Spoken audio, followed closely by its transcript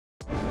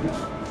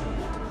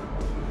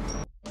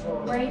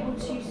We're able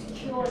to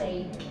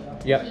securely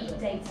keep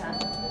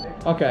data.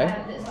 Okay.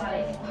 That's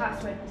like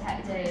password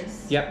protected.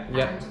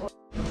 Yep.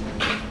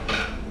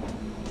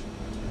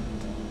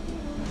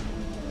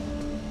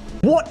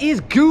 What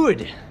is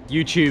good,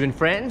 YouTube and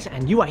friends?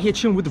 And you are here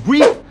chilling with the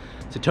real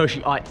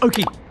Satoshi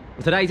Aoki.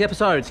 On today's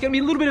episode, it's gonna be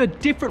a little bit of a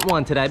different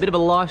one today, a bit of a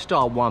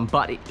lifestyle one,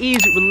 but it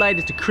is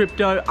related to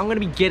crypto. I'm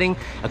gonna be getting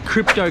a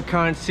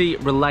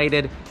cryptocurrency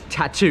related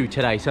tattoo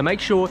today. So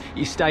make sure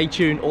you stay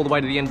tuned all the way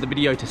to the end of the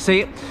video to see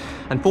it.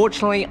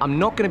 Unfortunately, I'm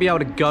not gonna be able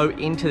to go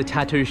into the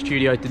tattoo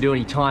studio to do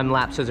any time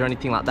lapses or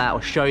anything like that,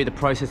 or show you the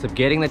process of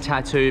getting the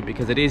tattoo,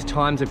 because it is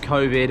times of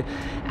COVID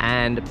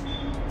and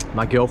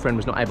my girlfriend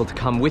was not able to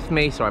come with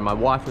me. Sorry, my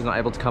wife was not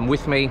able to come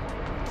with me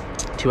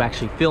to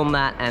actually film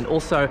that. And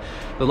also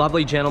the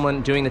lovely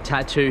gentleman doing the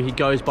tattoo, he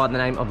goes by the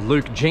name of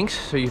Luke Jinx.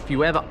 So if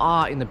you ever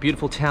are in the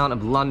beautiful town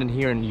of London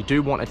here and you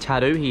do want a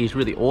tattoo, he is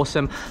really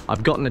awesome.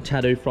 I've gotten a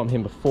tattoo from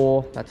him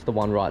before. That's the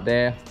one right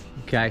there.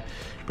 Okay,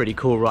 pretty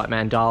cool, right,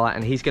 Mandala?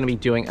 And he's gonna be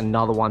doing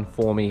another one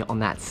for me on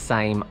that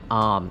same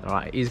arm. All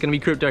right, he's gonna be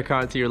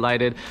cryptocurrency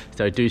related,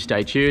 so do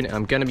stay tuned.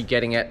 I'm gonna be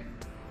getting it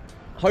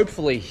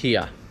hopefully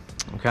here.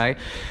 Okay,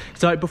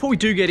 so before we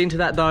do get into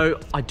that though,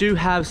 I do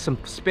have some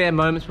spare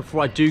moments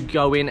before I do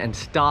go in and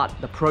start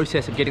the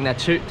process of getting that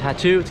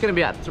tattoo. It's going to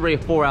be about 3 or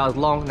 4 hours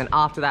long, and then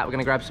after that we're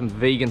going to grab some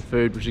vegan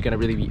food, which is going to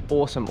really be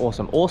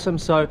awesome.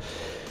 So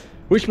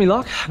wish me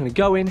luck. I'm gonna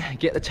go in,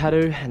 get the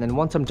tattoo, and then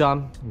once I'm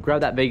done,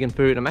 grab that vegan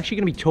food. I'm actually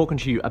gonna be talking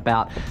to you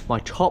about my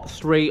top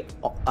 3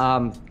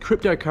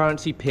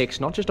 cryptocurrency picks,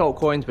 not just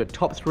altcoins, but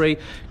top 3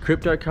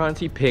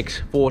 cryptocurrency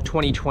picks for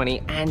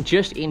 2020 and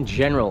just in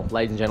general,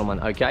 ladies and gentlemen,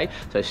 okay?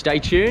 So stay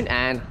tuned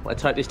and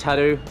let's hope this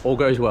tattoo all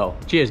goes well.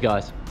 Cheers,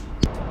 guys.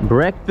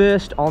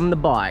 Breakfast on the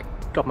bike.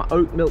 Got my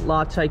oat milk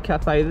latte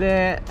cafe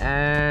there,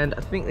 and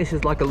I think this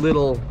is like a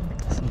little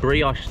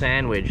brioche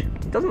sandwich.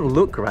 It doesn't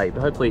look great,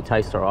 but hopefully it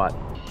tastes all right.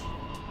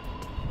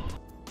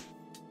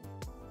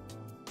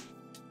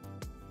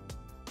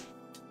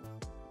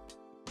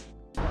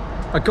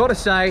 I gotta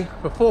say,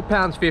 for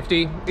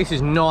 £4.50, this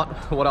is not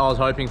what I was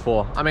hoping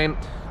for. I mean,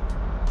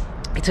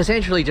 it's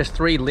essentially just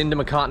 3 Linda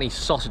McCartney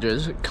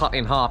sausages cut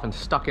in half and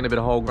stuck in a bit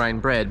of whole grain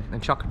bread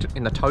and chucked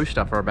in the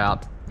toaster for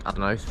about, I don't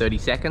know, 30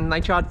 seconds.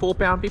 They charge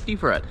 £4.50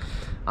 for it.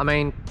 I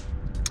mean,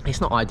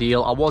 it's not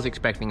ideal. I was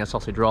expecting a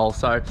sausage roll,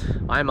 so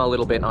I am a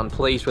little bit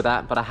unpleased with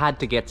that, but I had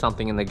to get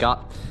something in the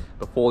gut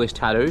before this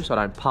tattoo so I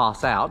don't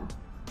pass out.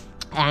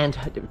 And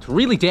it's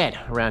really dead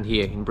around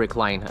here in Brick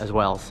Lane as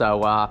well.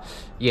 So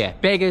yeah,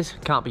 beggars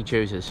can't be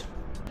choosers.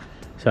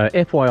 So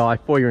FYI,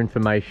 for your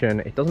information,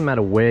 it doesn't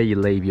matter where you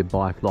leave your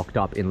bike locked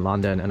up in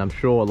London, and I'm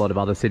sure a lot of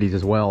other cities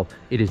as well,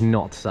 it is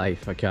not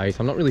safe, okay? So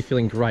I'm not really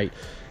feeling great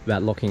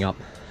about locking up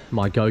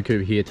my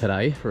Goku here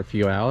today for a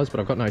few hours, but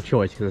I've got no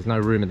choice because there's no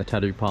room in the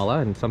tattoo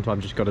parlor, and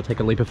sometimes you just got to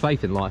take a leap of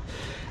faith in life.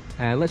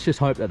 And let's just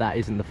hope that that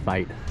isn't the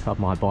fate of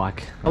my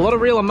bike. A lot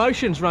of real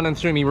emotions running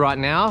through me right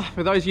now.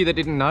 For those of you that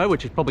didn't know,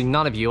 which is probably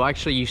none of you, I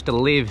actually used to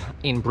live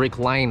in Brick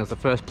Lane. It was the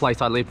first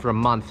place I lived for a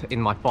month in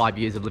my 5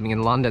 years of living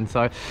in London.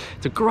 So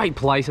it's a great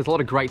place. There's a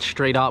lot of great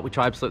street art, which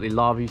I absolutely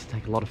love. I used to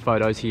take a lot of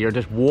photos here and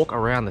just walk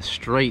around the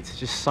streets. It's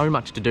just so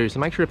much to do. So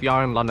make sure if you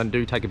are in London,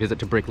 do take a visit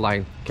to Brick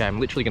Lane. Okay, I'm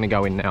literally gonna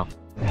go in now.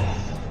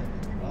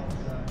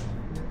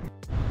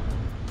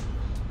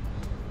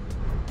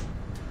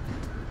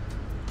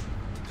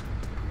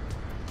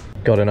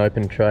 Got an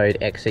open trade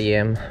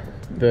XEM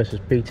versus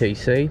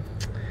BTC.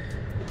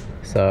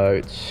 So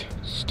it's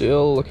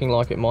still looking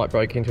like it might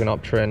break into an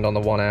uptrend on the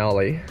 1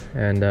 hourly.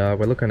 And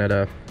we're looking at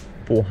a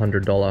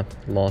 $400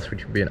 loss,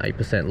 which would be an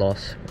 8%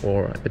 loss,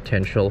 or a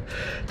potential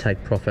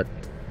take profit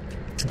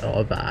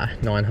of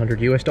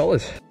 $900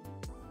 US.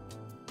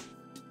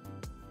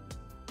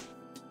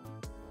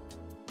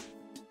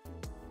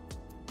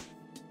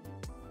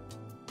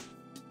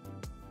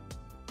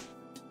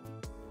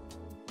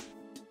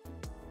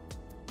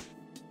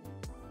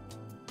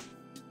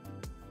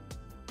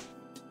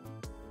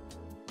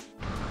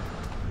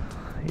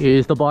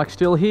 Is the bike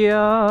still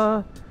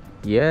here?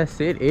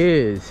 Yes, it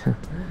is.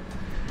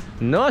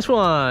 Nice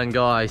one,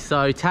 guys.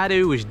 So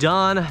tattoo was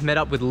done, met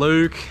up with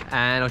Luke,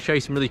 and I'll show you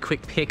some really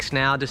quick pics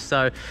now just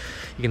so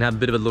you can have a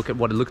bit of a look at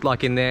what it looked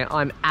like in there.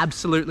 I'm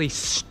absolutely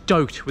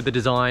stoked with the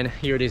design.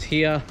 Here it is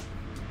here.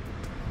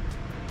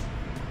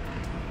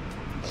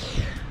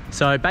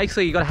 So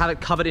basically you got to have it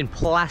covered in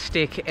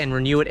plastic and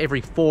renew it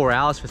every 4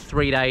 hours for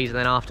 3 days, and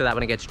then after that,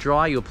 when it gets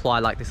dry, you apply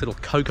like this little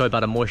cocoa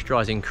butter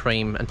moisturizing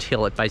cream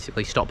until it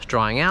basically stops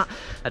drying out.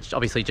 That's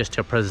obviously just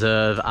to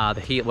preserve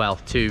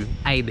to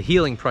aid the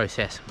healing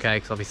process, okay?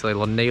 Because obviously a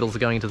lot of needles are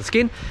going into the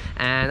skin,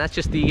 and that's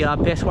just the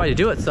best way to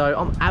do it. So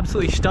I'm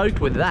absolutely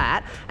stoked with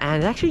that,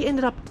 and it actually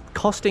ended up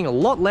costing a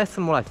lot less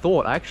than what I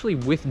thought. I actually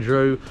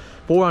withdrew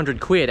 400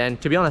 quid,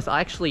 and to be honest, I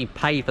actually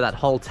paid for that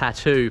whole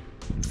tattoo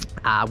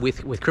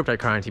with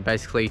cryptocurrency.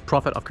 Basically,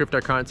 profit of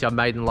cryptocurrency I've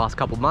made in the last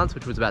couple of months,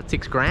 which was about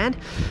 6 grand,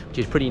 which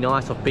is pretty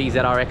nice, off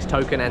BZRX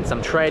token and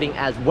some trading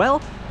as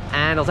well.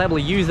 and I was able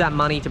to use that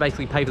money to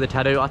basically pay for the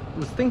tattoo. I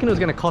was thinking it was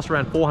going to cost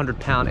around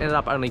 £400, ended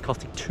up only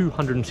costing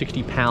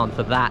 £260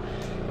 for that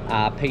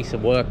piece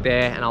of work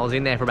there, and I was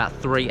in there for about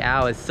 3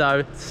 hours.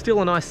 So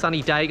still a nice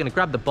sunny day. Gonna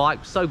grab the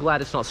bike, so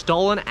glad it's not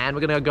stolen, and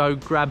we're gonna go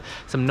grab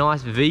some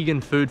nice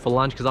vegan food for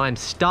lunch because I am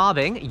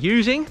starving,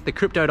 using the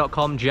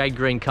crypto.com Jade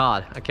Green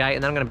card. Okay,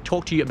 and then I'm gonna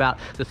talk to you about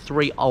the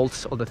 3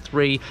 alts, or the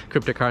 3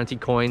 cryptocurrency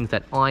coins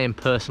that I am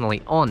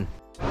personally on.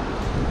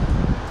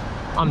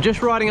 I'm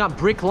just riding up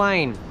Brick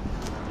Lane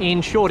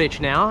in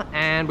Shoreditch now,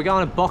 and we're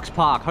going to Box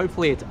Park.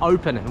 Hopefully it's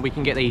open and we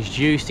can get these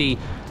juicy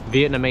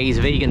Vietnamese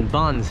vegan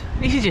buns.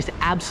 This is just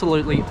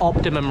absolutely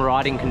optimum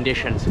riding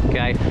conditions,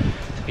 okay? So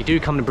if you do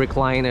come to Brick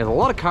Lane, there's a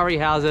lot of curry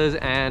houses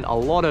and a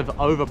lot of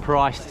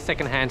overpriced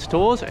secondhand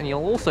stores, and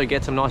you'll also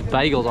get some nice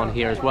bagels on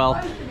here as well.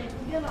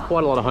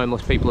 Quite a lot of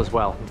homeless people as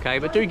well, okay?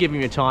 But do give them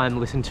your time,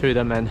 listen to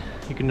them, and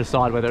you can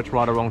decide whether it's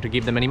right or wrong to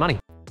give them any money.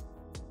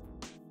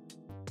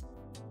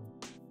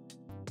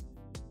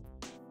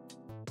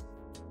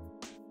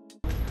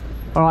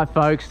 All right,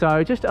 folks,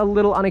 so just a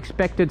little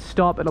unexpected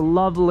stop at a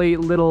lovely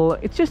little,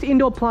 it's just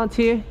indoor plants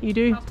here, you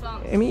do? House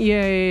plants. I mean,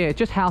 yeah,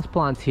 just house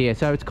plants here.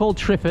 So it's called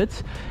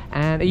Triffids.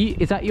 And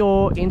is that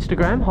your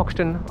Instagram,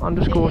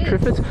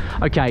 Hoxton_Triffids?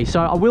 Okay,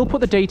 so I will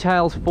put the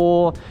details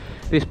for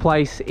this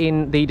place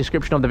in the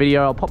description of the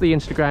video. I'll pop the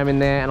Instagram in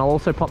there, and I'll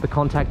also pop the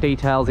contact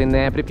details in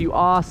there. But if you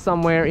are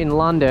somewhere in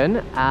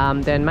London,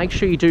 then make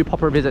sure you do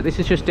pop her a visit. This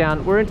is just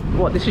down, we're in,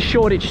 what, this is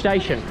Shoreditch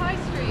Station. High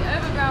Street,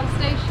 Overground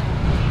Station.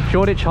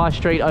 Shoreditch High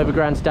Street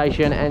Overground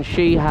Station, and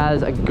she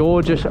has a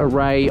gorgeous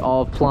array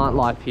of plant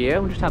life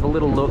here. We'll just have a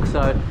little look. So,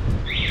 I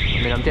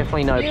mean, I'm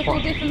definitely no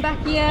plant.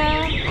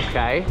 Dieffenbachia.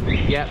 Okay.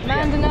 Yep.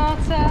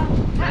 Mandanata,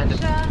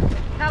 Hatcha,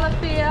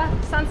 Calafia,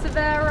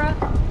 Sansevieria.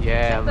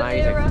 Yeah,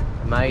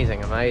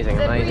 amazing. Amazing.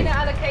 Zebrina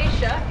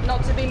alocasia,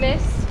 not to be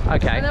missed.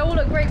 Okay. And they all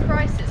at great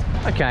prices.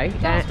 Okay.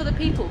 Plants for the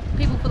people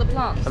for the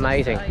plants.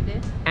 Amazing. That's the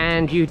idea.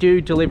 And you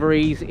do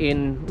deliveries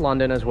in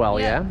London as well,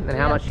 yeah? And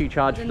how much do you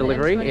charge for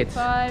delivery? It's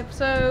 25.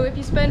 So if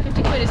you spend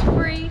 50 quid, it's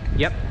free.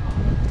 Yep.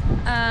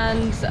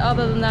 And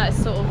other than that,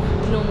 it's sort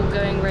of normal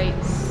going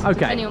rates. Okay.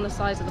 Depending on the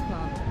size of the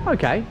plant.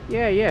 Okay.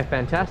 Yeah.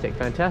 Fantastic.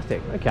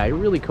 Okay.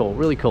 Really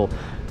cool.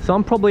 So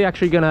I'm probably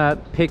actually going to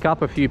pick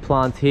up a few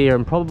plants here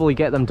and probably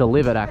get them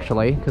delivered,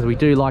 actually, because we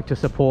do like to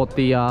support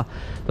the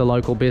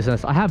local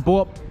business. I have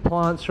bought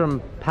plants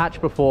from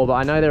Patch before, but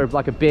I know they're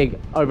like a big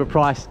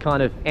overpriced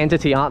kind of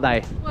entity, aren't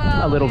they?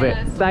 Well, a little bit.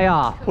 They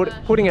are.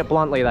 Putting it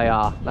bluntly, they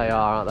are,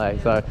 aren't they?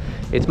 So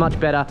it's much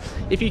better.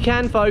 If you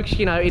can, folks,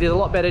 you know, it is a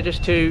lot better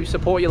just to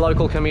support your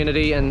local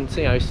community and,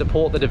 you know,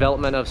 support the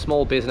development of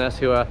small business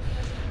who are,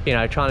 you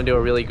know, trying to do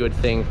a really good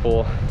thing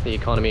for the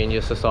economy and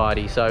your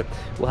society. So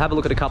we'll have a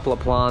look at a couple of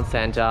plants,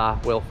 and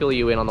we'll fill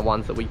you in on the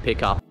ones that we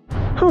pick up.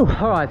 Whew.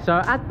 All right, so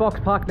at Box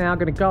Park now, I'm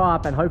gonna go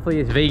up, and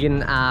hopefully this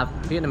vegan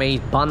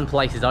Vietnamese bun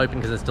place is open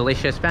because it's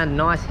delicious. Found a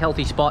nice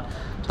healthy spot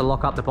to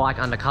lock up the bike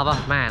undercover.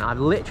 Man, I've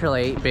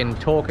literally been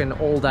talking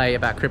all day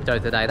about crypto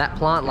today. That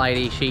plant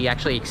lady, she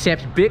actually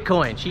accepts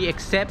Bitcoin. She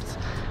accepts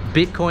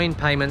Bitcoin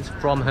payments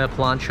from her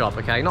plant shop.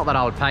 Okay, not that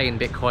I would pay in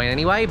Bitcoin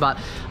anyway, but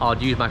I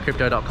would use my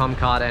crypto.com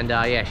card, and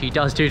yeah, she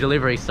does do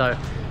delivery. So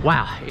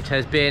wow, it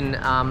has been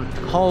a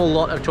whole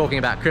lot of talking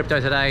about crypto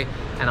today,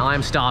 and I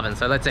am starving,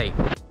 so let's eat.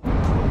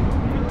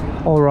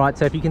 All right,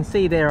 so if you can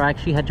see there, I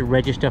actually had to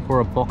register for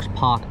a Box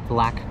Park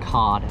Black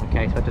card.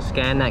 Okay, so I had to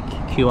scan that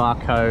QR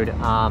code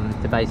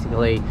to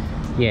basically,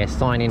 yeah,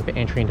 sign in for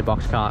entry into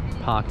Box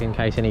Park in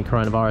case any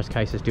coronavirus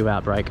cases do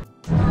outbreak.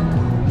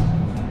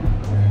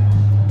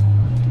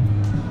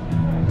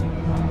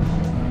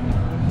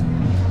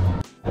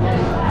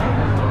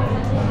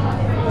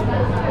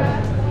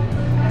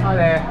 Hi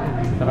there.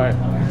 Sorry.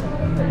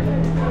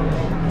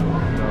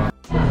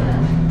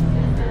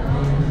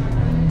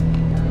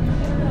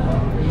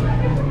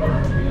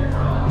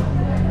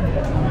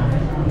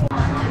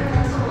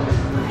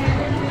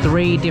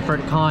 Three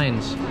different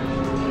kinds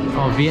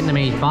of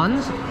Vietnamese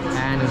buns,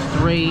 and it's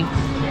 3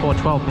 for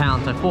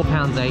 £12, so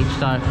 £4 each.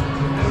 So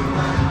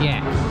yeah,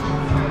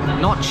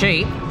 not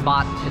cheap,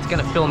 but it's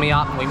gonna fill me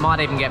up. We might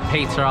even get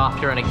pizza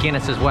after and a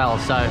Guinness as well.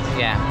 So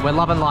yeah, we're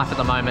loving life at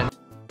the moment.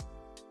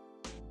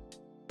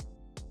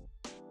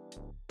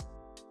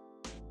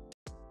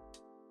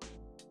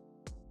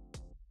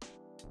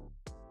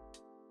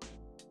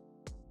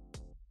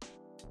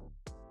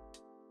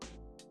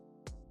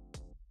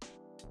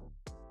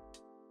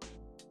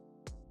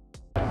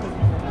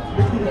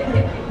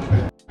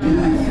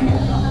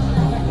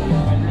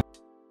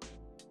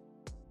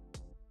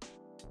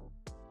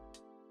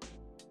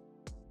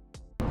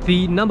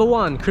 The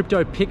 #1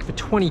 crypto pick for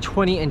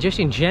 2020 and just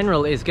in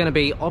general is going to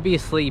be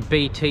obviously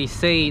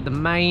BTC. The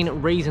main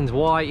reasons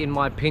why, in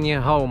my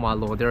opinion, oh my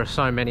lord, there are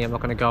so many, I'm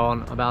not going to go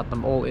on about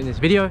them all in this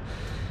video.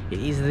 It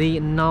is the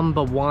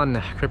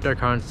 #1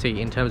 cryptocurrency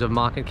in terms of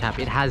market cap.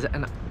 It has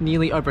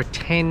nearly over a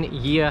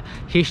 10-year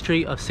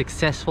history of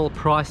successful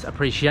price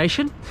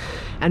appreciation.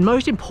 And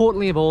most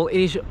importantly of all, it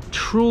is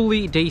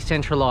truly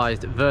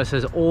decentralized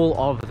versus all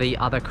of the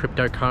other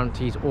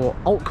cryptocurrencies or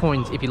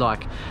altcoins, if you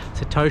like.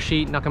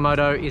 Satoshi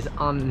Nakamoto is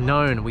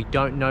unknown. We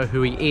don't know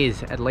who he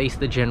is, at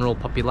least the general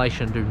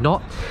population do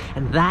not.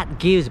 And that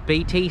gives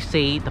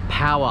BTC the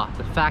power,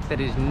 the fact that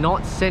it is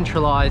not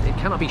centralized, it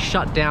cannot be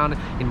shut down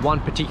in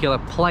one particular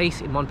place,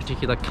 in one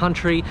particular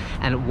country,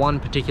 and one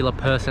particular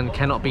person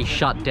cannot be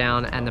shut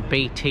down, and the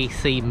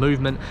BTC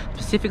movement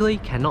specifically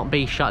cannot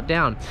be shut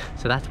down.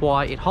 So that's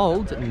why it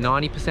holds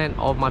 90%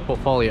 of my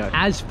portfolio.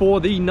 As for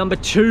the number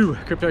 2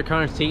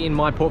 cryptocurrency in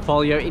my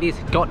portfolio, it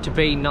has got to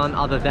be none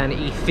other than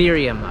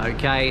Ethereum,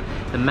 okay?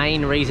 The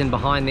main reason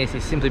behind this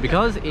is simply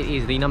because it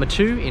is the number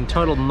 2 in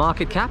total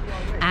market cap,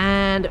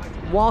 and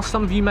while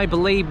some of you may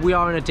believe we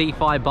are in a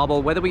DeFi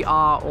bubble, whether we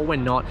are or we're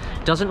not,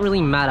 doesn't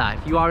really matter.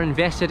 If you are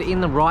invested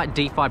in the right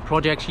DeFi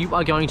projects, you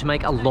are going to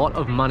make a lot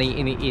of money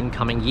in the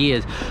incoming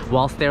years.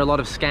 Whilst there are a lot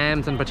of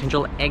scams and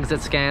potential exit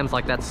scams,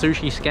 like that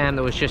sushi scam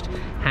that was just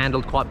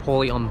handled quite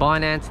poorly on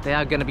Binance, there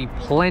are going to be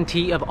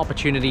plenty of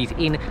opportunities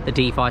in the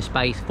DeFi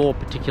space for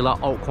particular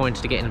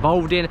altcoins to get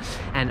involved in.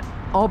 And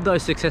of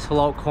those successful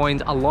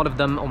altcoins, a lot of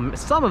them, or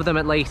some of them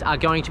at least, are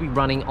going to be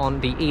running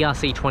on the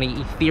ERC20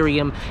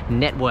 Ethereum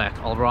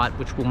network, all right,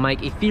 which will make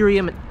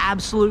Ethereum an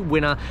absolute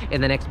winner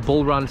in the next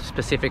bull run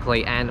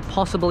specifically, and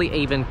possibly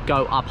even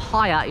go up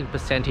higher in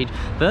percentage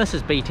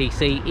versus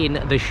BTC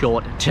in the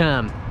short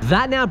term.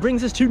 That now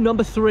brings us to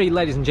number 3,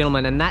 ladies and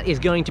gentlemen, and that is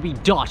going to be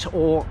DOT,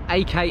 or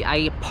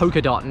aka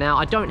Polkadot. Now,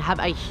 I don't have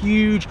a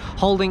huge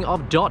holding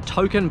of DOT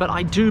token, but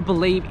I do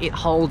believe it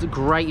holds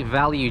great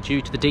value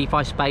due to the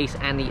DeFi space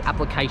and the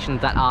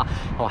applications that are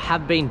or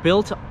have been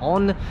built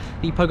on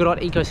the Polkadot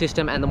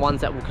ecosystem, and the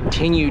ones that will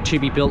continue to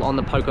be built on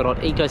the Polkadot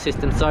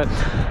ecosystem. So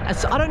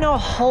I don't know a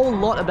whole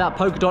lot about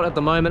Polkadot at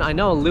the moment. I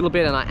know a little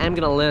bit, and I am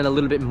going to learn a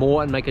little bit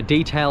more and make a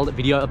detailed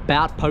video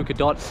about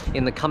Polkadot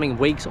in the coming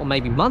weeks or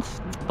maybe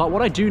months. But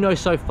what I do know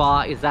so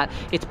far is that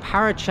its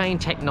parachain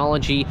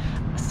technology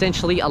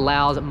essentially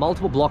allows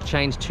multiple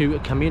blockchains to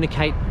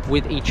communicate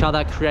with each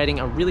other, creating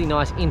a really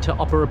nice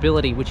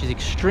interoperability, which is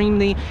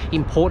extremely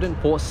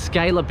important for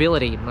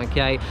scalability,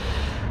 okay?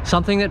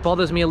 Something that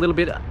bothers me a little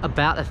bit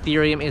about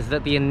Ethereum is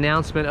that the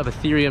announcement of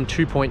Ethereum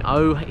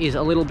 2.0 is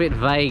a little bit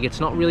vague. It's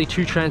not really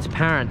too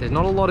transparent. There's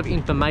not a lot of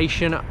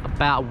information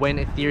about when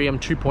Ethereum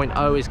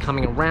 2.0 is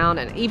coming around,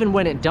 and even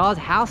when it does,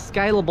 how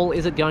scalable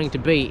is it going to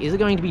be? Is it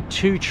going to be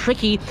too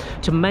tricky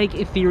to make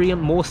Ethereum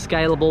more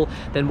scalable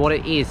than what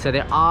it is? So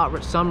there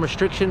are some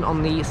restriction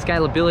on the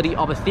scalability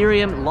of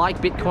Ethereum,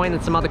 like Bitcoin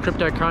and some other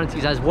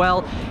cryptocurrencies as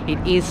well. It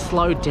is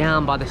slowed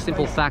down by the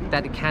simple fact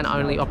that it can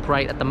only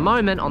operate at the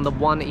moment on the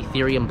one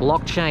Ethereum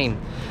blockchain.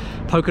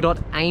 Polkadot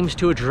aims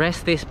to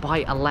address this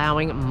by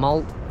allowing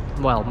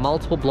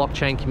multiple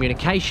blockchain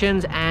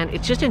communications, and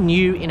it's just a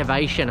new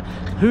innovation.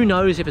 Who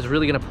knows if it's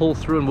really going to pull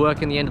through and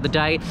work in the end of the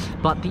day,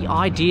 but the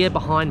idea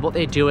behind what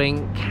they're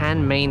doing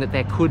can mean that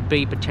there could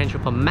be potential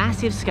for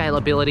massive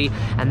scalability,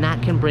 and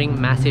that can bring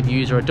massive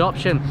user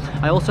adoption.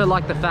 I also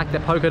like the fact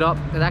that Polkadot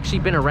has actually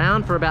been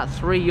around for about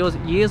 3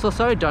 years or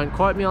so. Don't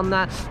quote me on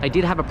that. They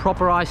did have a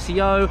proper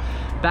ICO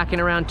back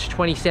in around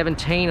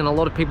 2017, and a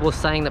lot of people were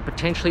saying that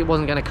potentially it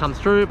wasn't going to come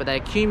through, but they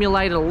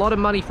accumulated a lot of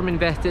money from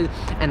investors,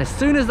 and as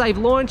soon as they've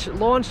launched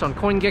on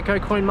CoinGecko,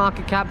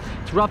 CoinMarketCap,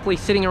 it's roughly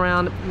sitting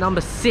around number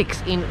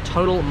 6 in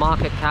total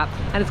market cap,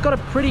 and it's got a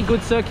pretty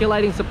good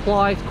circulating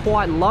supply. It's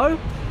quite low,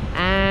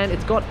 and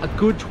it's got a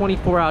good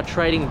 24-hour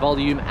trading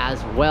volume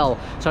as well.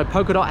 So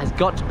Polkadot has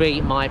got to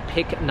be my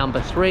pick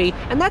number 3,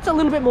 and that's a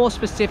little bit more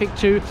specific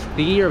to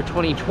the year of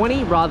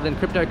 2020 rather than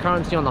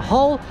cryptocurrency on the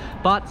whole,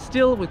 but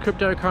still with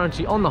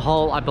cryptocurrency on the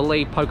whole, I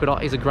believe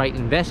Polkadot is a great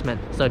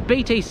investment. So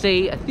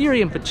BTC,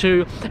 Ethereum for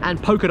 2,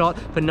 and Polkadot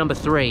for number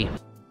 3.